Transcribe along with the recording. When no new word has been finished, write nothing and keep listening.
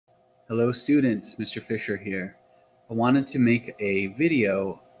Hello students, Mr. Fisher here. I wanted to make a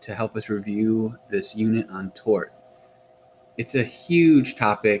video to help us review this unit on tort. It's a huge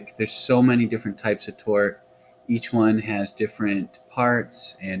topic. There's so many different types of tort. Each one has different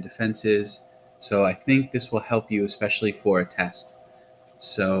parts and defenses. So I think this will help you, especially for a test.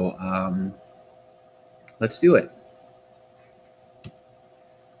 So let's do it.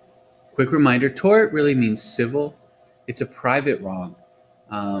 Quick reminder, tort really means civil. It's a private wrong.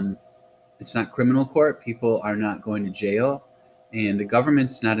 It's not criminal court. People are not going to jail, and the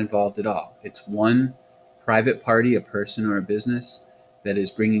government's not involved at all. It's one private party, a person or a business, that is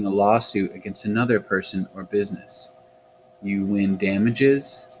bringing a lawsuit against another person or business. You win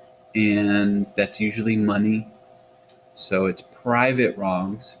damages, and that's usually money. So it's private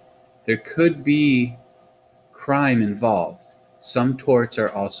wrongs. There could be crime involved. Some torts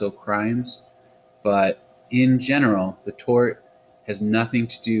are also crimes, but in general, the tort has nothing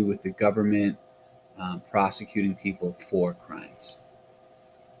to do with the government prosecuting people for crimes.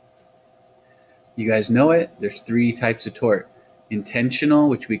 You guys know it. There's three types of tort. Intentional,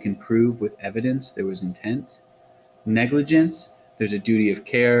 which we can prove with evidence there was intent. Negligence, there's a duty of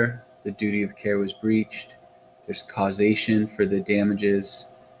care. The duty of care was breached. There's causation for the damages,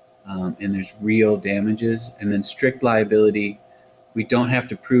 and there's real damages. And then strict liability, we don't have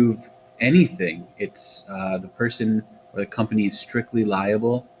to prove anything. It's the person or the company is strictly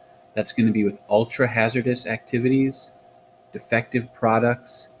liable. That's going to be with ultra hazardous activities, defective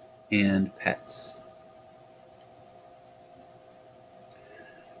products, and pets.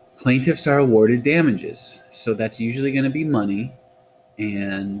 Plaintiffs are awarded damages, so that's usually going to be money,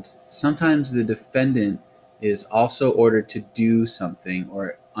 and sometimes the defendant is also ordered to do something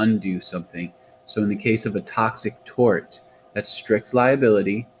or undo something. So in the case of a toxic tort, that's strict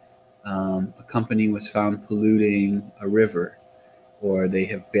liability. A company was found polluting a river, or they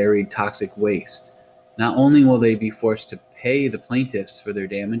have buried toxic waste. Not only will they be forced to pay the plaintiffs for their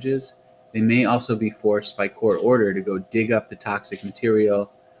damages, they may also be forced by court order to go dig up the toxic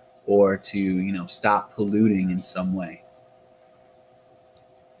material or to, stop polluting in some way.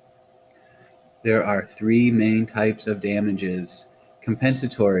 There are three main types of damages.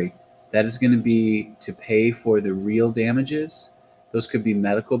 Compensatory, that is going to be to pay for the real damages. Those could be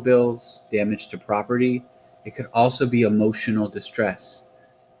medical bills, damage to property. It could also be emotional distress.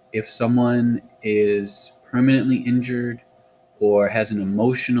 If someone is permanently injured or has an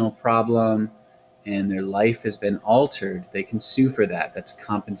emotional problem and their life has been altered, they can sue for that. That's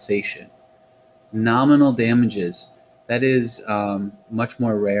compensation. Nominal damages, that is much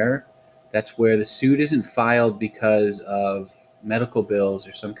more rare. That's where the suit isn't filed because of medical bills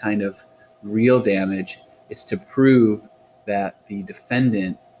or some kind of real damage. It's to prove that the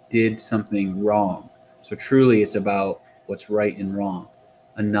defendant did something wrong. So truly it's about what's right and wrong.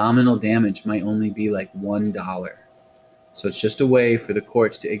 A nominal damage might only be like $1. So it's just a way for the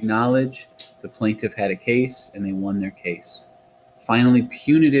courts to acknowledge the plaintiff had a case and they won their case. Finally,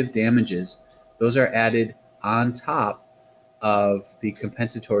 punitive damages. Those are added on top of the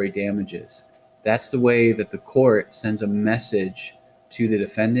compensatory damages. That's the way that the court sends a message to the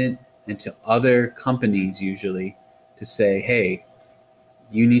defendant and to other companies usually to say, hey,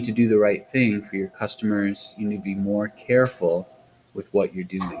 you need to do the right thing for your customers. You need to be more careful with what you're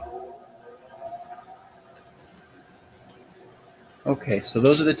doing. Okay, so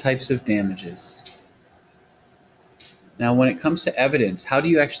those are the types of damages. Now, when it comes to evidence, how do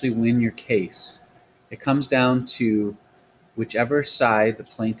you actually win your case? It comes down to whichever side, the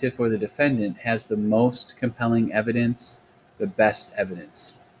plaintiff or the defendant, has the most compelling evidence, the best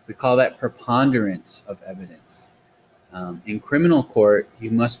evidence. We call that preponderance of evidence. In criminal court,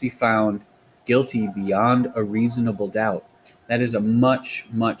 you must be found guilty beyond a reasonable doubt. That is a much,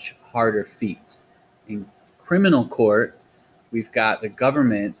 much harder feat. In criminal court, we've got the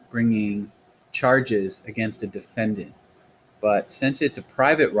government bringing charges against a defendant. But since it's a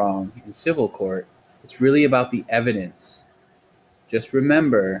private wrong in civil court, it's really about the evidence. Just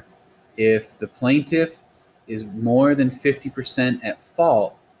remember, if the plaintiff is more than 50% at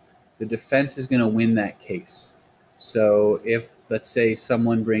fault, the defense is going to win that case. So if, let's say,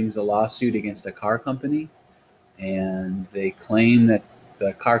 someone brings a lawsuit against a car company and they claim that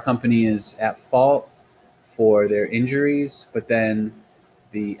the car company is at fault for their injuries, but then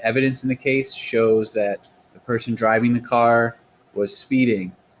the evidence in the case shows that the person driving the car was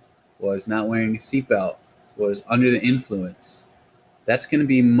speeding, was not wearing a seatbelt, was under the influence, that's going to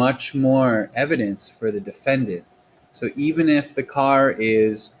be much more evidence for the defendant. So even if the car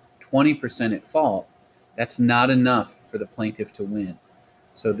is 20% at fault, that's not enough for the plaintiff to win.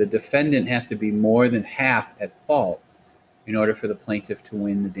 So the defendant has to be more than half at fault in order for the plaintiff to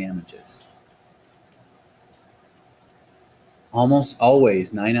win the damages. Almost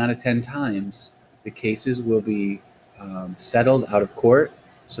always, 9 out of 10 times, the cases will be settled out of court.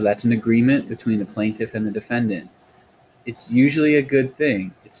 So that's an agreement between the plaintiff and the defendant. It's usually a good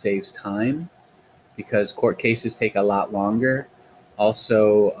thing. It saves time because court cases take a lot longer.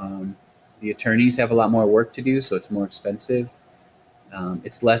 Also, the attorneys have a lot more work to do, so it's more expensive.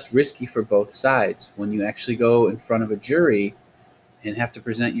 It's less risky for both sides. When you actually go in front of a jury and have to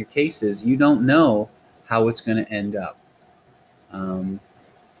present your cases, you don't know how it's going to end up.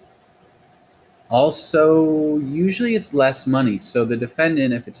 Also, usually it's less money. So the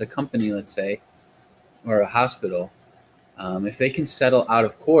defendant, if it's a company, let's say, or a hospital, if they can settle out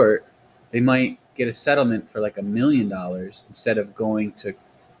of court, they might get a settlement for like $1 million instead of going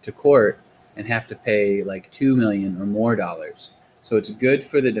to court and have to pay like $2 million or more dollars. So it's good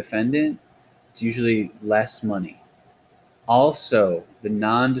for the defendant. It's usually less money. Also, the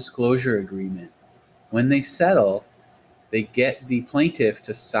non-disclosure agreement. When they settle, they get the plaintiff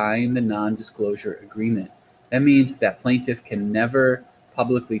to sign the non-disclosure agreement. That means that plaintiff can never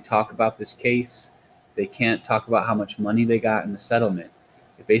publicly talk about this case. They can't talk about how much money they got in the settlement.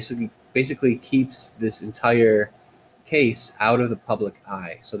 It basically keeps this entire case out of the public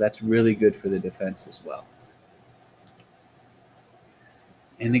eye. So that's really good for the defense as well.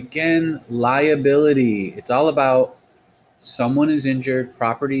 And again, liability. It's all about someone is injured,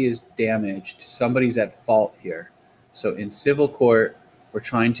 property is damaged, somebody's at fault here. So in civil court, we're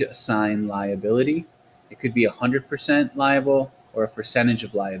trying to assign liability. It could be 100% liable or a percentage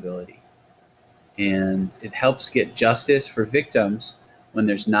of liability. And it helps get justice for victims when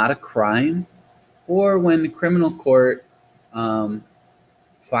there's not a crime or when the criminal court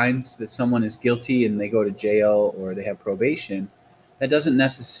finds that someone is guilty and they go to jail or they have probation. That doesn't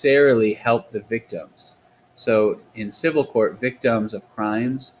necessarily help the victims. So in civil court, victims of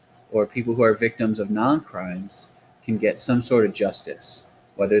crimes or people who are victims of non-crimes can get some sort of justice,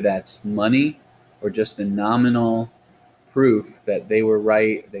 whether that's money or just the nominal proof that they were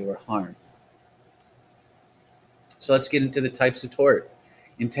right, they were harmed. So let's get into the types of tort.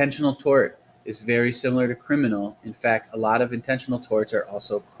 Intentional tort is very similar to criminal. In fact, a lot of intentional torts are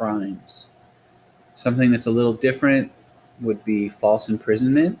also crimes. Something that's a little different would be false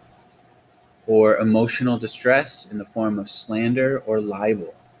imprisonment or emotional distress in the form of slander or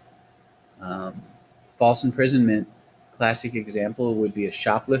libel. False imprisonment, classic example would be a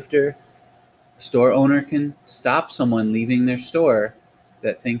shoplifter. A store owner can stop someone leaving their store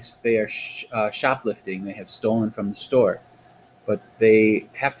that thinks they are shoplifting, they have stolen from the store. But they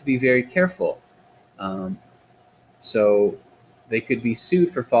have to be very careful. So they could be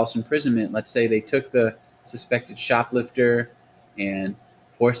sued for false imprisonment. Let's say they took the suspected shoplifter and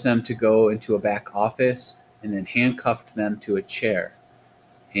forced them to go into a back office and then handcuffed them to a chair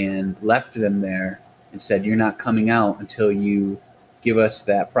and left them there and said, "You're not coming out until you give us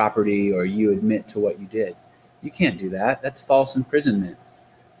that property or you admit to what you did." You can't do that. That's false imprisonment.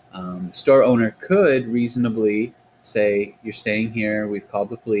 Store owner could reasonably say, "You're staying here, we've called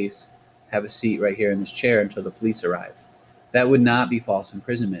the police, have a seat right here in this chair until the police arrive." That would not be false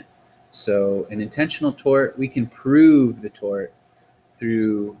imprisonment. So an intentional tort, we can prove the tort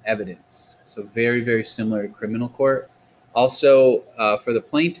through evidence. So very, very similar to criminal court. Also, for the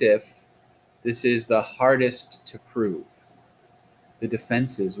plaintiff, this is the hardest to prove. The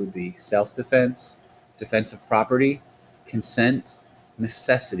defenses would be self-defense, defense of property, consent,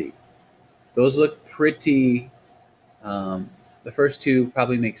 necessity. Those look pretty, the first two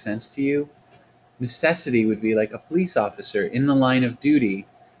probably make sense to you. Necessity would be like a police officer in the line of duty.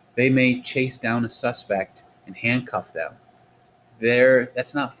 They may chase down a suspect and handcuff them.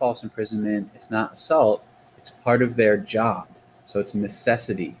 That's not false imprisonment. It's not assault. It's part of their job. So it's a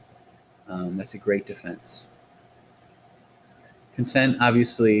necessity. That's a great defense. Consent,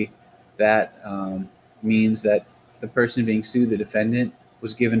 obviously, that means that the person being sued, the defendant,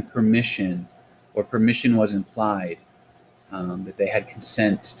 was given permission or permission was implied, that they had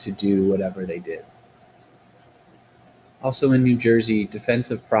consent to do whatever they did. Also in New Jersey,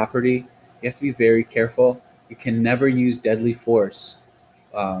 defense of property, you have to be very careful. You can never use deadly force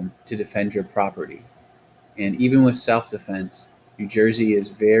to defend your property. And even with self-defense, New Jersey is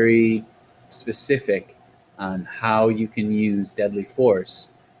very specific on how you can use deadly force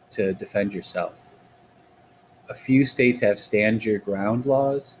to defend yourself. A few states have stand your ground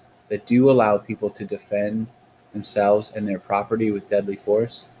laws that do allow people to defend themselves and their property with deadly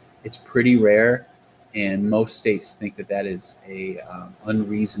force. It's pretty rare, and most states think that that is a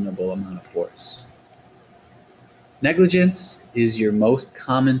unreasonable amount of force. Negligence is your most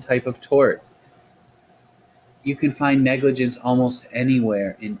common type of tort. you can find negligence almost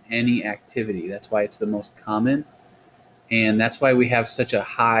anywhere in any activity. That's why it's the most common. And that's why we have such a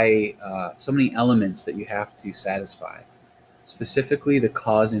high, so many elements that you have to satisfy. Specifically, the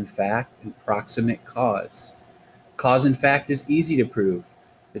cause and fact and proximate cause. Cause and fact is easy to prove.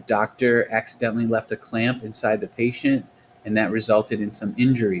 The doctor accidentally left a clamp inside the patient, and that resulted in some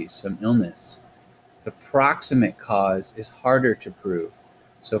injuries, some illness. The proximate cause is harder to prove.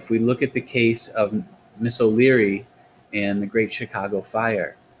 So if we look at the case of Miss O'Leary and the Great Chicago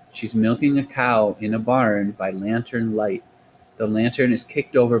Fire, she's milking a cow in a barn by lantern light. The lantern is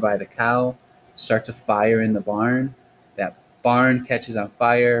kicked over by the cow, starts a fire in the barn. That barn catches on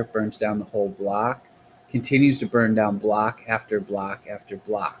fire, burns down the whole block, continues to burn down block after block after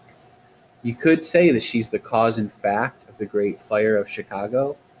block. You could say that she's the cause and fact of the Great Fire of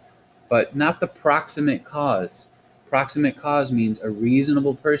Chicago, but not the proximate cause. Proximate cause means a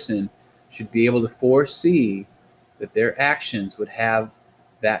reasonable person should be able to foresee that their actions would have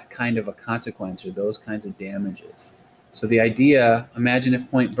that kind of a consequence or those kinds of damages. So the idea, imagine if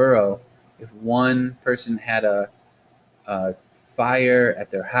Point Borough, if one person had a fire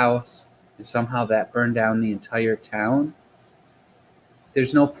at their house and somehow that burned down the entire town,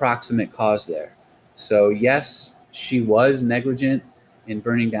 there's no proximate cause there. So yes, she was negligent in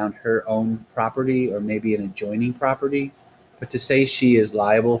burning down her own property or maybe an adjoining property, but to say she is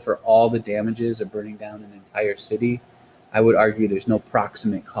liable for all the damages of burning down an entire city, I would argue there's no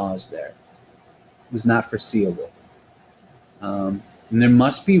proximate cause there. It was not foreseeable. And there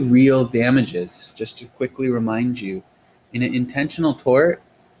must be real damages. Just to quickly remind you, in an intentional tort,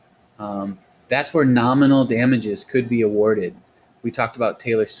 that's where nominal damages could be awarded. We talked about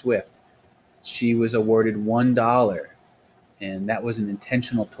Taylor Swift. She was awarded $1, and that was an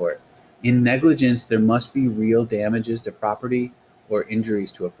intentional tort. In negligence, there must be real damages to property or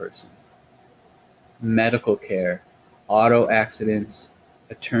injuries to a person. Medical care, auto accidents,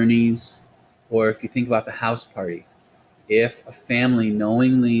 attorneys, or if you think about the house party, if a family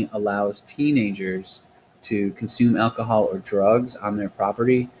knowingly allows teenagers to consume alcohol or drugs on their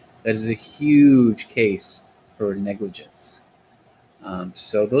property, that is a huge case for negligence.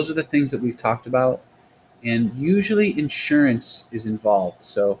 So those are the things that we've talked about. And usually insurance is involved.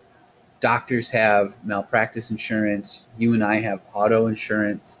 So doctors have malpractice insurance. You and I have auto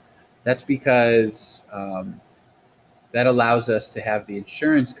insurance. That's because that allows us to have the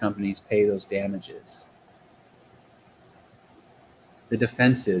insurance companies pay those damages. The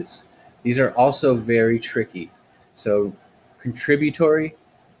defenses, these are also very tricky. So contributory,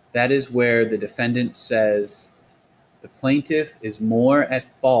 that is where the defendant says the plaintiff is more at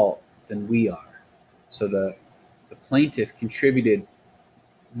fault than we are. So the plaintiff contributed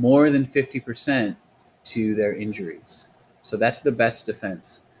more than 50% to their injuries. So that's the best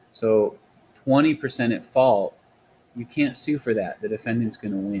defense. So 20% at fault, you can't sue for that. The defendant's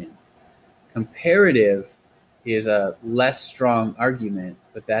going to win. Comparative is a less strong argument,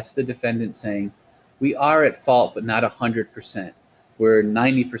 but that's the defendant saying, we are at fault, but not 100%. We're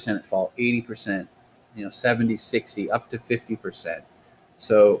 90% at fault, 80%, 70, 60, up to 50%.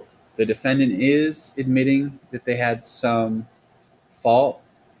 So the defendant is admitting that they had some fault,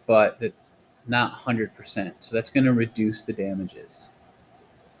 but that not 100%. So that's going to reduce the damages.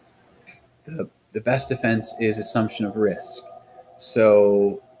 The best defense is assumption of risk.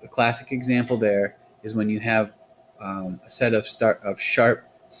 So the classic example there is when you have a set of sharp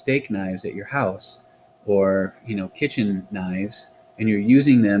steak knives at your house, or kitchen knives, and you're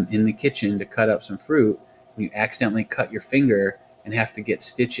using them in the kitchen to cut up some fruit, and you accidentally cut your finger and have to get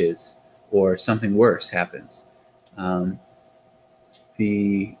stitches, or something worse happens.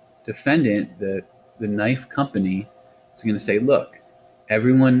 The defendant, the knife company, is going to say, look,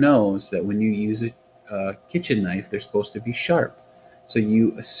 everyone knows that when you use a kitchen knife, they're supposed to be sharp. So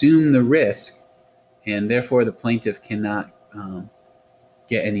you assume the risk, and therefore the plaintiff cannot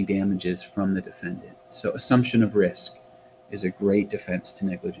get any damages from the defendant. So assumption of risk is a great defense to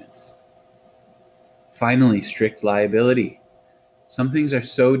negligence. Finally, strict liability. Some things are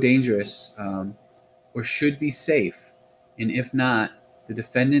so dangerous or should be safe, and if not, the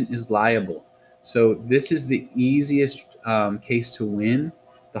defendant is liable. So this is the easiest case to win,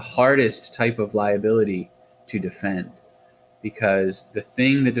 the hardest type of liability to defend, because the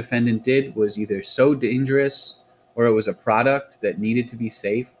thing the defendant did was either so dangerous or it was a product that needed to be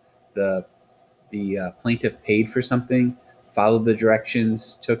safe. The plaintiff paid for something, followed the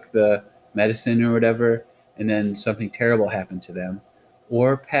directions, took the medicine or whatever, and then something terrible happened to them,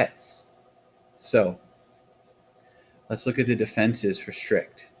 or pets. So let's look at the defenses for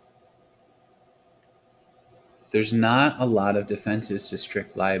strict. There's not a lot of defenses to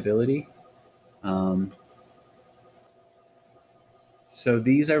strict liability. So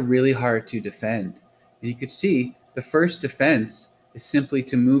these are really hard to defend. And you could see the first defense is simply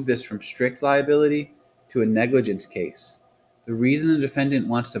to move this from strict liability to a negligence case. The reason the defendant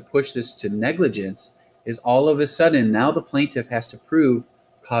wants to push this to negligence is all of a sudden now the plaintiff has to prove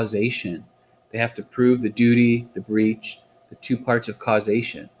causation. They have to prove the duty, the breach, the two parts of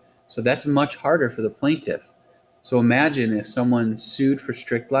causation. So that's much harder for the plaintiff. So imagine if someone sued for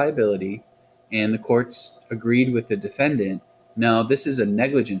strict liability and the courts agreed with the defendant, no, this is a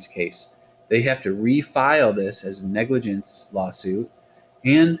negligence case. They have to refile this as a negligence lawsuit,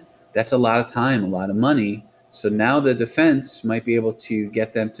 and that's a lot of time, a lot of money. So now the defense might be able to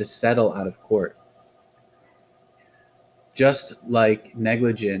get them to settle out of court. Just like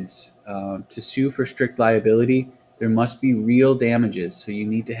negligence, to sue for strict liability, there must be real damages. So you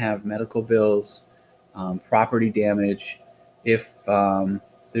need to have medical bills, property damage. If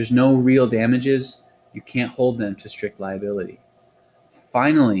there's no real damages, you can't hold them to strict liability.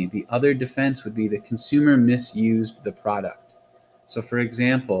 Finally, the other defense would be the consumer misused the product. So for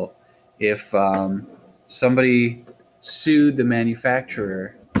example, if somebody sued the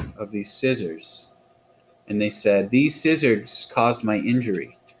manufacturer of these scissors and they said, these scissors caused my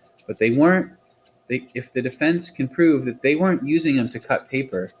injury, but they weren't, if the defense can prove that they weren't using them to cut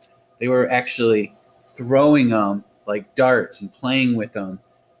paper, they were actually throwing them like darts and playing with them,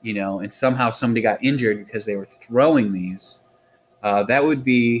 and somehow somebody got injured because they were throwing these, that would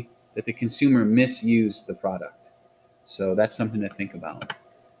be that the consumer misused the product. So that's something to think about.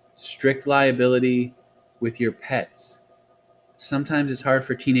 Strict liability with your pets. Sometimes it's hard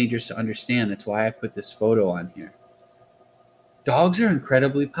for teenagers to understand. That's why I put this photo on here. Dogs are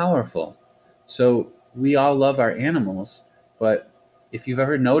incredibly powerful. So we all love our animals, but if you've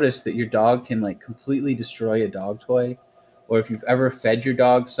ever noticed that your dog can like completely destroy a dog toy, or if you've ever fed your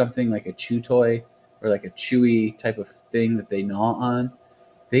dog something like a chew toy or like a chewy type of thing that they gnaw on,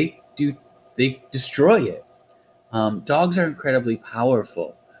 they destroy it. Dogs are incredibly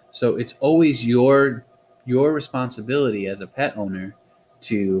powerful. So it's always your responsibility as a pet owner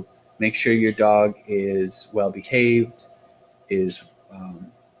to make sure your dog is well behaved, is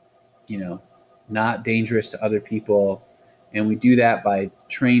not dangerous to other people. And we do that by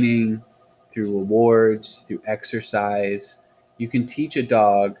training, through rewards, through exercise. You can teach a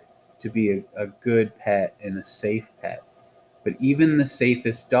dog to be a good pet and a safe pet. But even the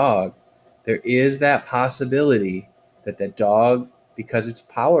safest dog, there is that possibility that the dog, because it's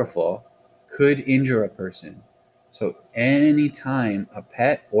powerful, could injure a person. So anytime a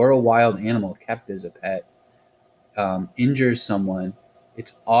pet or a wild animal kept as a pet injures someone,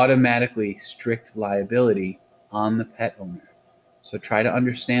 it's automatically strict liability on the pet owner. So try to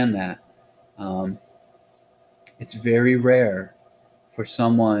understand that. It's very rare for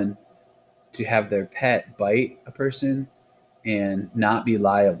someone to have their pet bite a person and not be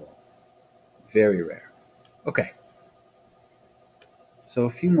liable. Very rare. Okay. So a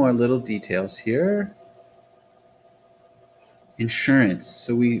few more little details here. Insurance.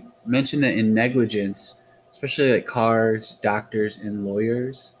 So we mentioned that in negligence, especially like cars, doctors, and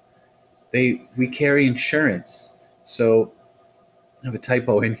lawyers, we carry insurance. So I have a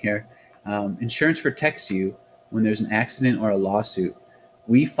typo in here. Insurance protects you when there's an accident or a lawsuit.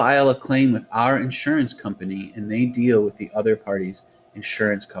 We file a claim with our insurance company, and they deal with the other party's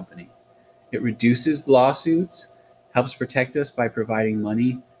insurance company. It reduces lawsuits, helps protect us by providing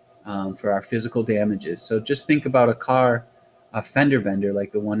money for our physical damages. So just think about a fender bender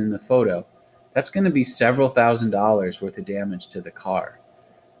like the one in the photo. That's going to be several $1,000s worth of damage to the car.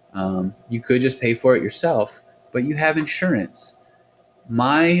 You could just pay for it yourself, but you have insurance.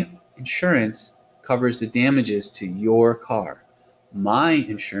 My insurance covers the damages to your car. My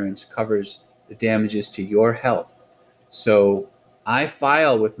insurance covers the damages to your health. So I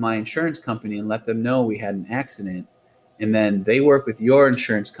file with my insurance company and let them know we had an accident, and then they work with your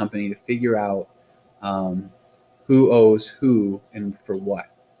insurance company to figure out who owes who and for what.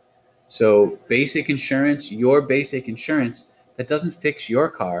 So basic insurance, your basic insurance, that doesn't fix your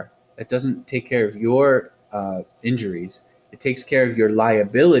car, that doesn't take care of your injuries. It takes care of your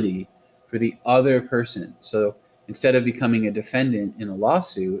liability for the other person. So instead of becoming a defendant in a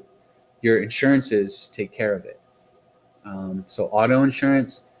lawsuit, your insurances take care of it. So auto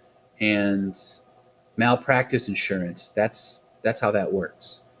insurance and malpractice insurance, that's how that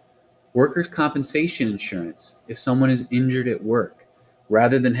works. Workers' compensation insurance, if someone is injured at work,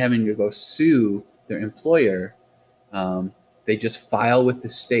 rather than having to go sue their employer, they just file with the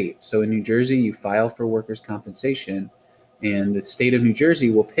state. So in New Jersey, you file for workers' compensation, and the state of New Jersey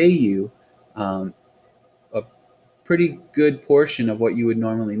will pay you a pretty good portion of what you would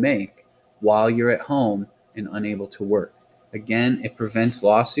normally make while you're at home and unable to work. Again, it prevents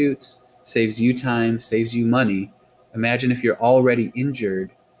lawsuits, saves you time, saves you money. Imagine if you're already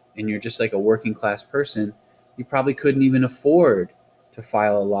injured and you're just like a working class person, you probably couldn't even afford to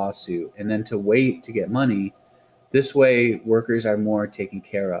file a lawsuit and then to wait to get money. This way, workers are more taken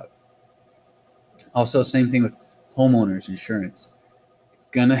care of. Also, same thing with homeowners insurance. It's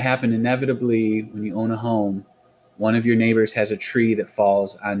going to happen inevitably when you own a home. One of your neighbors has a tree that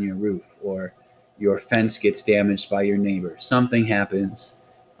falls on your roof, or your fence gets damaged by your neighbor. Something happens.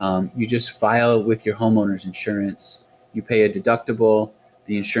 You just file with your homeowner's insurance. You pay a deductible.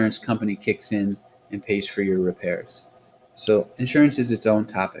 The insurance company kicks in and pays for your repairs. So insurance is its own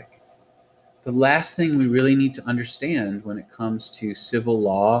topic. The last thing we really need to understand when it comes to civil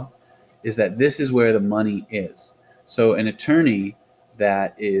law is that this is where the money is. So an attorney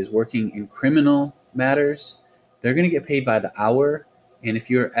that is working in criminal matters, they're going to get paid by the hour. And if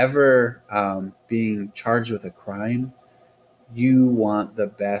you're ever being charged with a crime, you want the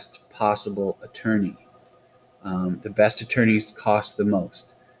best possible attorney. The best attorneys cost the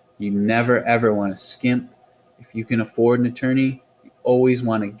most. You never ever want to skimp. If you can afford an attorney, you always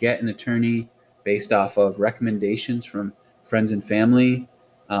want to get an attorney based off of recommendations from friends and family,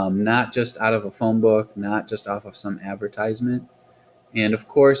 not just out of a phone book, not just off of some advertisement. And of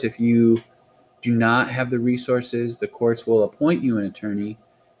course, if you do not have the resources, the courts will appoint you an attorney,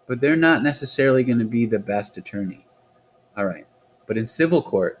 but they're not necessarily going to be the best attorney. All right. But in civil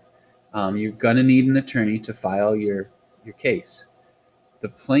court, you're going to need an attorney to file your case. The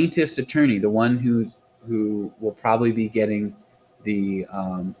plaintiff's attorney, the one who will probably be getting the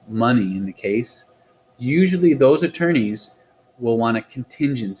money in the case, usually those attorneys will want a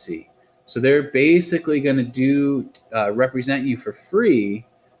contingency. So they're basically going to represent you for free,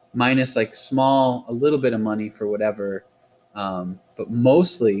 minus like a little bit of money for whatever, but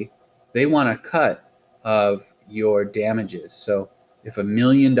mostly they want a cut of your damages. So if $1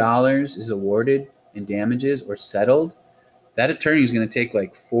 million is awarded in damages or settled, that attorney is going to take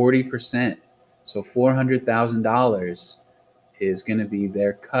like 40%. So $400,000 is going to be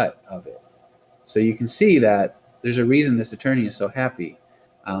their cut of it. So you can see that there's a reason this attorney is so happy.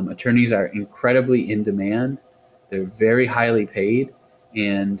 Attorneys are incredibly in demand. They're very highly paid,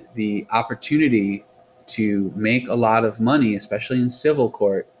 and the opportunity to make a lot of money, especially in civil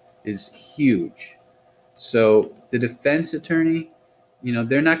court, is huge. So the defense attorney,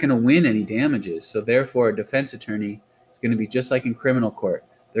 they're not going to win any damages. So therefore, a defense attorney is going to be just like in criminal court.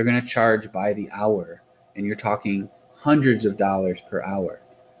 They're going to charge by the hour, and you're talking hundreds of dollars per hour.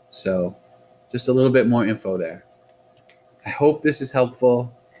 So just a little bit more info there. I hope this is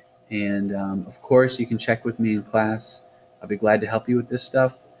helpful. And of course, you can check with me in class. I'll be glad to help you with this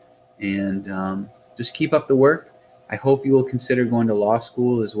stuff. And just keep up the work. I hope you will consider going to law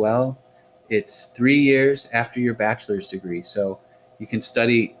school as well. It's 3 years after your bachelor's degree. So you can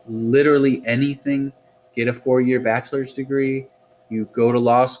study literally anything, get a 4-year bachelor's degree. You go to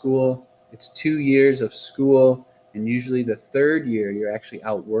law school. It's 2 years of school. And usually the 3rd year, you're actually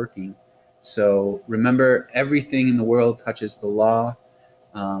out working. So remember, everything in the world touches the law.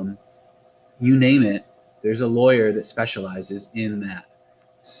 You name it, there's a lawyer that specializes in that.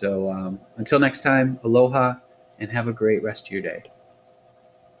 So until next time, aloha, and have a great rest of your day.